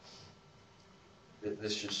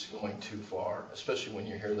 This is just going too far, especially when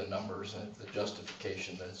you hear the numbers and the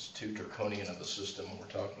justification that it's too draconian of a system. We're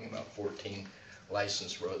talking about 14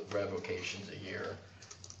 license revocations a year.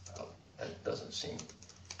 That doesn't seem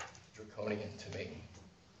draconian to me.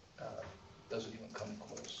 Doesn't even come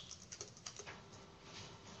close.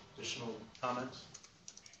 Additional comments?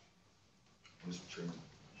 Mr. Chairman,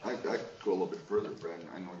 I go a little bit further, Brad.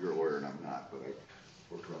 I know you're a lawyer and I'm not, but I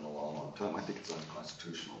worked around the law a long time. I think it's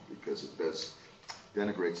unconstitutional because it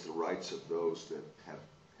denigrates the rights of those that have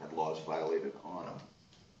had laws violated on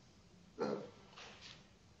them.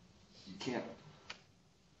 You can't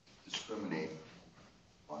discriminate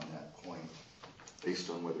on that point based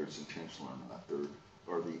on whether it's intentional or not. There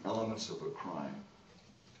are the elements of a crime,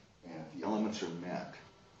 and if the elements are met,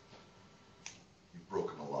 you've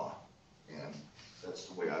broken the law. And that's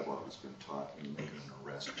the way I've always been taught in making an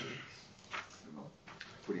arrest,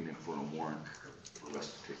 putting in for a warrant for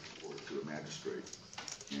arrest to take forward to a magistrate.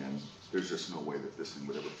 And there's just no way that this thing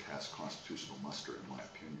would ever pass constitutional muster, in my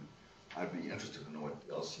opinion. I'd be interested to know what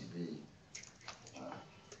the LCB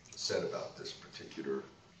said about this particular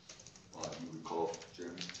law. Do you recall,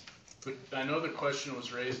 Jeremy? But I know the question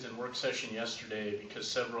was raised in work session yesterday because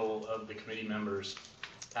several of the committee members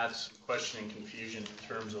had some question and confusion in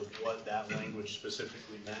terms of what that language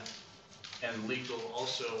specifically meant. And legal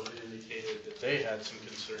also indicated that they had some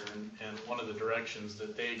concern, and one of the directions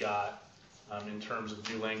that they got in terms of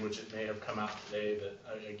new language that may have come out today that,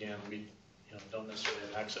 again, we don't necessarily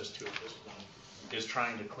have access to at this point, is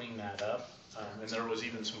trying to clean that up. And there was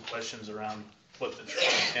even some questions around what the true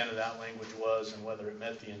intent of that language was and whether it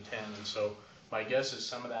met the intent. And so my guess is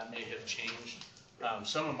some of that may have changed.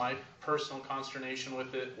 Some of my personal consternation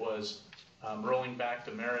with it was rolling back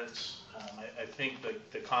the merits. I think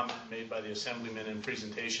that the comment made by the assemblyman in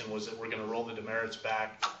presentation was that we're going to roll the demerits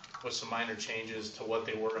back with some minor changes to what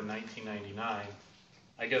they were in 1999.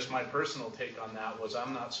 I guess my personal take on that was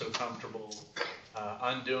I'm not so comfortable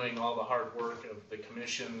undoing all the hard work of the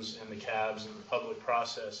commissions and the cabs and the public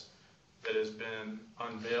process that has been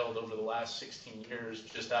unveiled over the last 16 years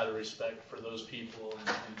just out of respect for those people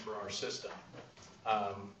and for our system.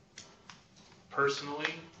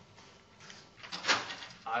 Personally,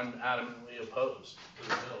 I'm adamantly opposed to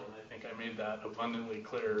the bill, and I think I made that abundantly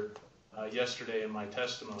clear yesterday in my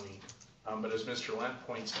testimony. But as Mr. Lent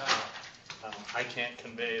points out, I can't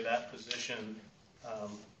convey that position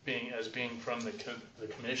being from the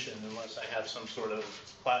commission unless I have some sort of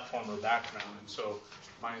platform or background. And so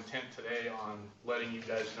my intent today on letting you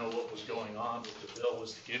guys know what was going on with the bill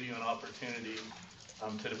was to give you an opportunity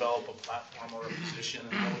to develop a platform or a position,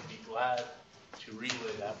 and I would be glad to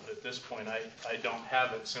relay that. But at this point, I don't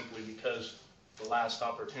have it simply because the last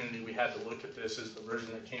opportunity we had to look at this is the version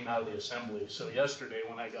that came out of the assembly. So yesterday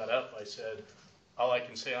when I got up, I said, all I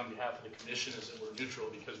can say on behalf of the commission is that we're neutral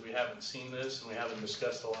because we haven't seen this and we haven't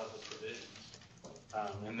discussed a lot of the provisions.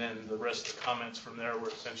 And then the rest of the comments from there were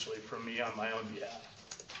essentially from me on my own behalf.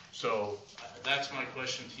 So that's my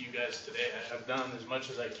question to you guys today. I've done as much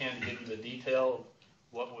as I can to give you the detail of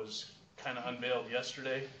what was kind of unveiled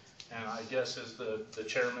yesterday. And I guess as the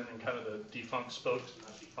chairman and kind of the defunct spokesman,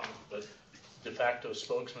 not defunct, but de facto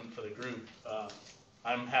spokesman for the group,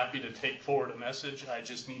 I'm happy to take forward a message. I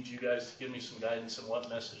just need you guys to give me some guidance on what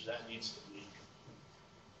message that needs to be.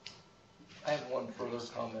 I have one further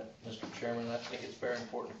comment, Mr. Chairman. I think it's very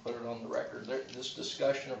important to put it on the record. This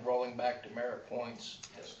discussion of rolling back demerit points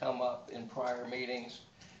has come up in prior meetings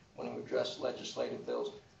when we addressed legislative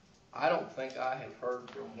bills. I don't think I have heard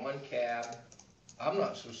from one cab. I'm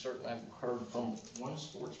not so certain I've heard from one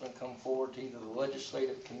sportsman come forward to either the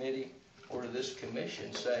legislative committee or to this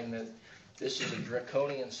commission saying that this is a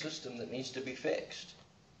draconian system that needs to be fixed,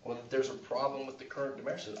 or that there's a problem with the current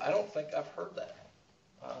demerit system. I don't think I've heard that.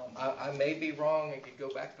 I may be wrong, I could go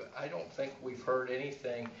back, but I don't think we've heard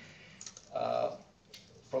anything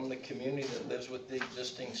from the community that lives with the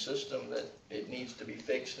existing system that it needs to be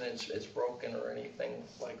fixed and it's broken or anything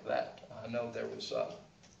like that. I know there was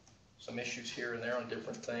some issues here and there on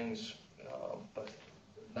different things, but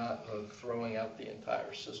not throwing out the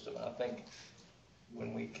entire system. I think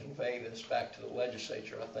when we convey this back to the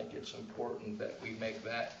legislature, I think it's important that we make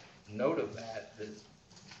that note of that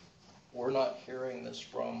we're not hearing this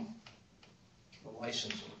from the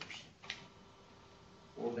license holders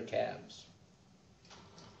or the cabs.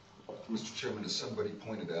 Mr. Chairman, as somebody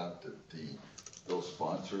pointed out that the bill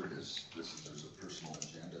sponsor there's a personal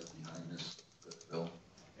agenda behind this bill,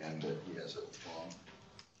 and that he has a long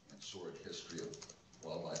and sordid history of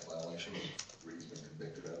wildlife violations where he's been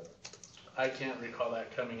convicted of. I can't recall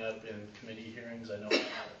that coming up in committee hearings. I know I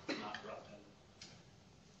have not brought that up.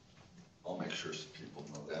 I'll make sure some people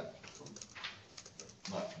know that,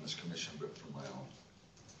 not from this commission, but from my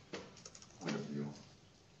own point of view.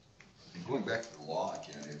 And going back to the law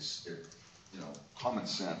again, common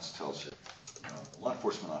sense tells you, a law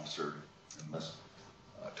enforcement officer, unless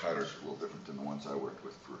Tyler's a little different than the ones I worked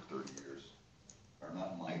with for 30 years, are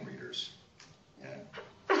not mind readers. And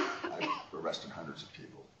I've arrested hundreds of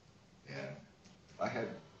people. And I had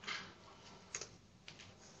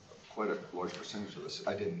quite a large percentage of this.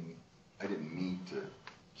 I didn't mean to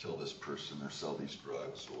kill this person or sell these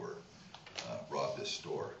drugs or rob this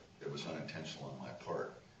store. It was unintentional on my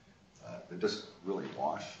part. It doesn't really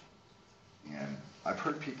wash. And I've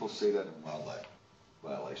heard people say that in wildlife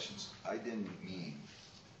violations. I didn't mean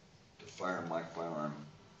to fire my firearm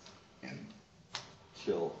and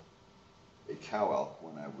kill a cow elk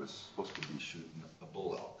when I was supposed to be shooting a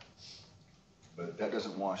bull elk. But that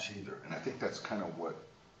doesn't wash either. And I think that's kind of what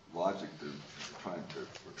logic they're trying to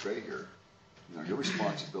portray here. Your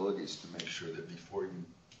responsibility is to make sure that before you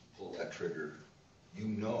pull that trigger, you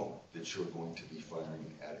know that you're going to be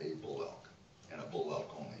firing at a bull elk, and a bull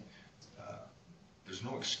elk only. There's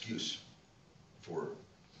no excuse for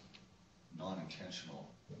non-intentional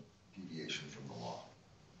deviation from the law.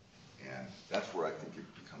 And that's where I think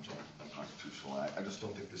it becomes unconstitutional. And I just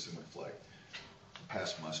don't think this thing would fly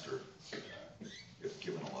past muster if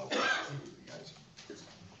given a lot of guys. It's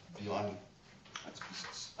beyond,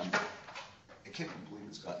 I can't even believe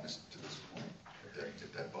it's gotten us to this point.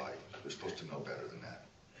 That body, they're supposed to know better than that.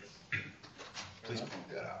 Please point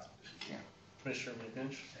that out if you can. Commissioner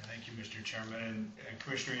McNish? Thank you, Mr. Chairman. And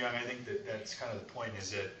Commissioner Young, I think that's kind of the point,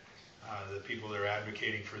 is that the people that are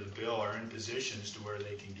advocating for the bill are in positions to where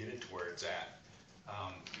they can get it to where it's at.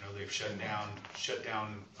 They've shut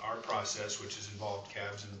down our process, which has involved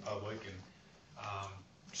cabs in the public, and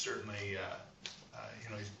certainly,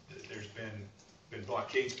 there's been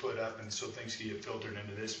blockades put up, and so things can get filtered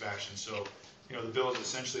into this fashion. So, the bill has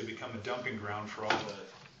essentially become a dumping ground for all the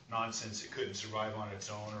nonsense that couldn't survive on its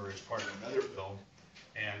own or as part of another bill.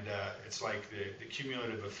 And it's like the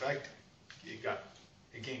cumulative effect,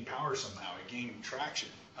 it gained power somehow, it gained traction.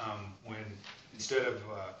 When instead of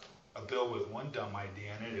a bill with one dumb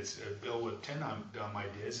idea in it, it's a bill with 10 dumb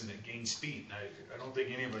ideas, and it gains speed. And I don't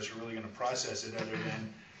think any of us are really going to process it other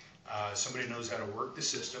than somebody knows how to work the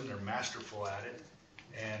system, they're masterful at it,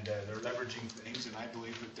 and they're leveraging things, and I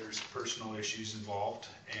believe that there's personal issues involved.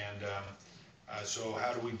 And so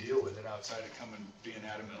how do we deal with it outside of coming being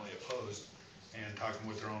adamantly opposed and talking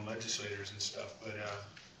with their own legislators and stuff? But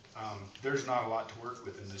there's not a lot to work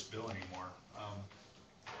with in this bill anymore.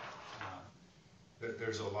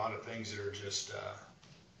 There's a lot of things that are just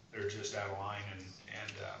out of line, and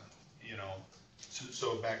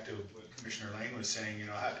so back to what Commissioner Lane was saying,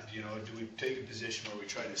 do we take a position where we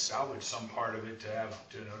try to salvage some part of it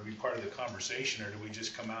to be part of the conversation, or do we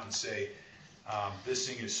just come out and say this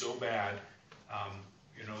thing is so bad?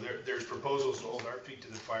 There's proposals to hold our feet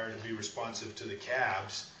to the fire to be responsive to the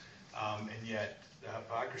cabs, and yet the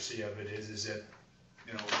hypocrisy of it is that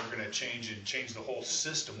we're going to change the whole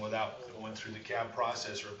system without going through the cab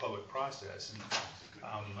process or a public process. And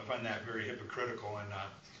I find that very hypocritical. And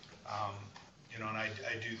and I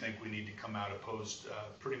do think we need to come out opposed.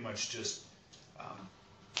 Pretty much just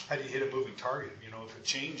how do you hit a moving target? If it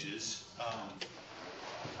changes.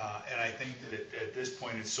 And I think that at this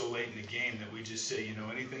point it's so late in the game that we just say,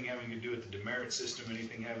 anything having to do with the demerit system,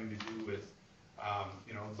 anything having to do with a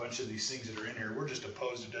bunch of these things that are in here, we're just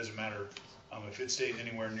opposed. It doesn't matter. If it stays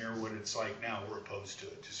anywhere near what it's like now, we're opposed to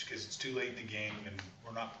it, just because it's too late in the game, and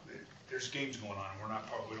we're not. There's games going on. We're not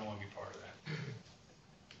part. We don't want to be part of that.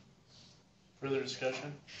 Further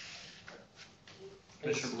discussion?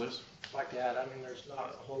 Commissioner Bliss. Like to add, there's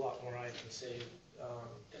not a whole lot more I can say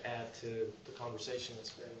to add to the conversation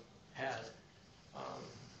that's been had. I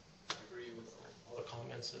agree with all the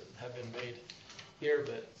comments that have been made here,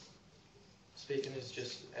 but speaking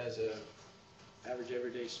just as a average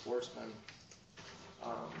everyday sportsman,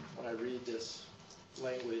 when I read this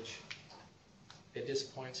language, it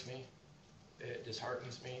disappoints me, it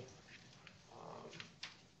disheartens me.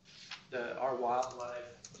 Our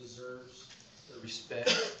wildlife deserves the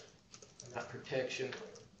respect and that protection,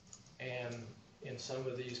 and in some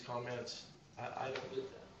of these comments, I don't get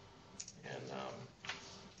that. And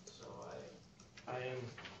so I am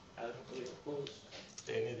adamantly opposed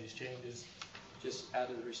to any of these changes, just out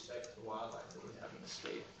of the respect for the wildlife that we have in the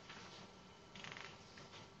state.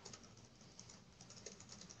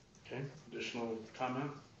 Okay, additional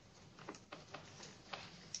comment?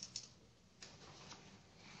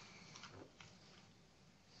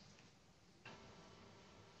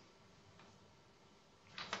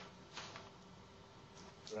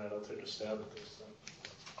 All right, I'll take a stab at this then.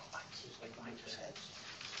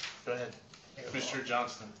 Go ahead. Commissioner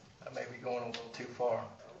Johnston. I may be going a little too far,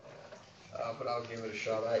 but I'll give it a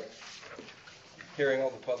shot. Hearing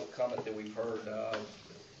all the public comment that we've heard,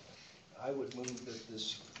 I would move that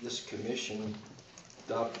this commission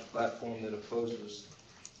adopt a platform that opposes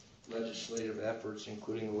legislative efforts,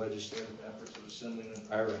 including the legislative efforts of Assemblyman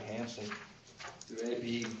Ira Hansen, through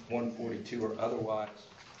AB 142 or otherwise,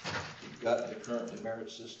 to gut the current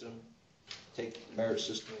demerit system, take the demerit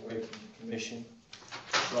system away from the commission,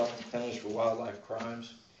 soften penalties for wildlife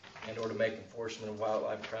crimes, and or to make enforcement of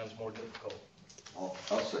wildlife crimes more difficult. I'll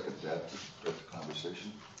second that to start the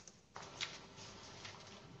conversation.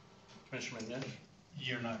 Commissioner McNish?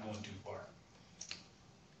 You're not going too far.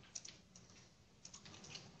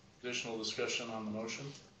 Additional discussion on the motion?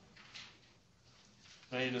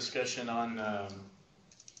 Any discussion on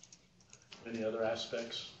any other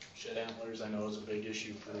aspects? Shed antlers, I know, is a big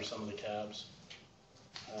issue for some of the cabs.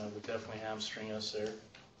 Would definitely hamstring us there.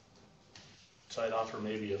 So I'd offer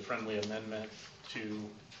maybe a friendly amendment to,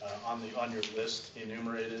 on your list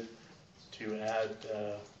enumerated, to add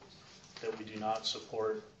that we do not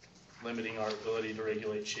support limiting our ability to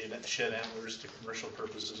regulate shed antlers to commercial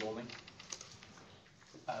purposes only.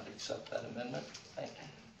 I'd accept that amendment. Thank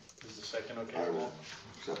you. Is the second okay? I with will that?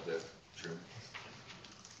 accept that, Chairman.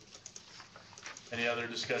 Any other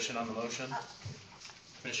discussion on the motion?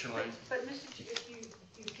 Commissioner Lane? But Mr. If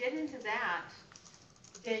you get into that,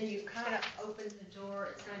 then you kind of open the door,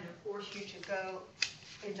 it's kind of force you to go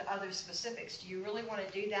into other specifics. Do you really want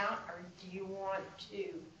to do that, or do you want to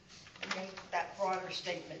make that broader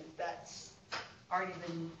statement that's already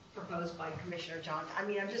been proposed by Commissioner Johnson? I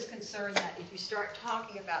mean, I'm just concerned that if you start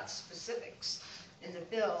talking about specifics in the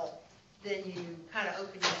bill, then you kind of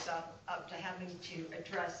open yourself up to having to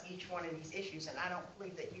address each one of these issues, and I don't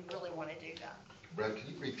believe that you really want to do that. Brad,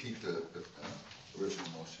 can you repeat the original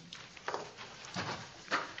motion?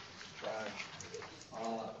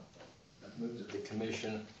 I move that the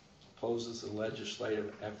commission opposes the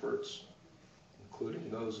legislative efforts, including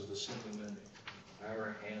those of Assemblyman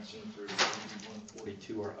Ira Hansen through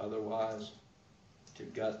 142 or otherwise, to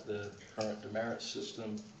gut the current demerit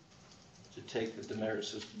system, to take the demerit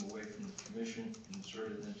system away from the commission,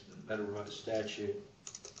 insert it into the Better Rights statute,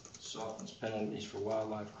 softens penalties for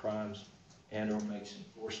wildlife crimes, and or makes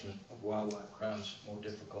enforcement of wildlife crimes more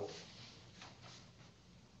difficult.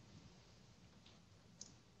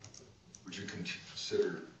 Would you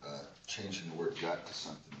consider changing the word "gut" to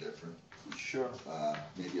something different? Sure.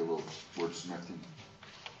 Maybe a little wordsmithing.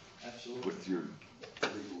 Absolutely. With your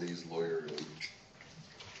legalese, lawyerly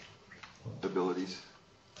abilities.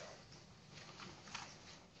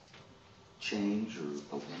 Change or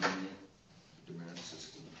eliminate the demerit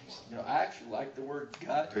system. You know, I actually like the word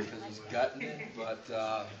gut because it's gutting it, but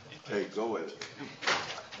hey, go with it.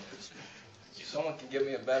 Someone can give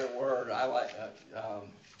me a better word. I like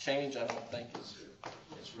change. I don't think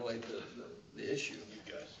is really the issue.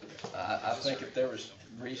 I think if there was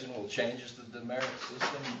reasonable changes to the demerit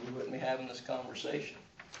system, we wouldn't be having this conversation.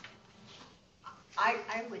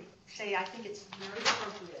 I would say I think it's very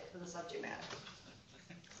appropriate for the subject matter.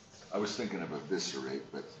 I was thinking of eviscerate,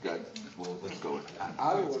 but gut, well, let's go with that.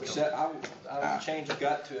 I will accept. I will change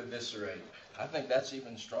gut to eviscerate. I think that's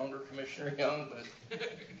even stronger, Commissioner Young. But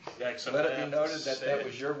let it be noted that that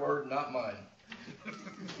was your word, not mine.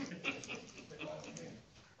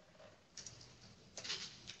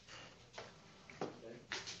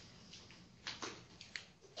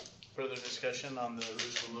 Further discussion on the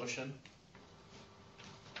original motion?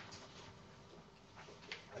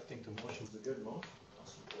 I think the motion's a good motion. I'll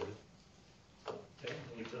support it. Okay,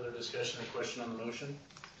 any further discussion or question on the motion?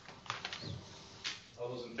 All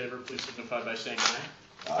those in favor, please signify by saying aye.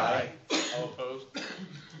 Aye. All opposed?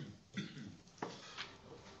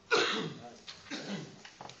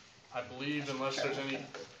 I believe unless there's any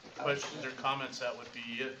questions or comments, that would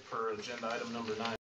be it for agenda item number 9.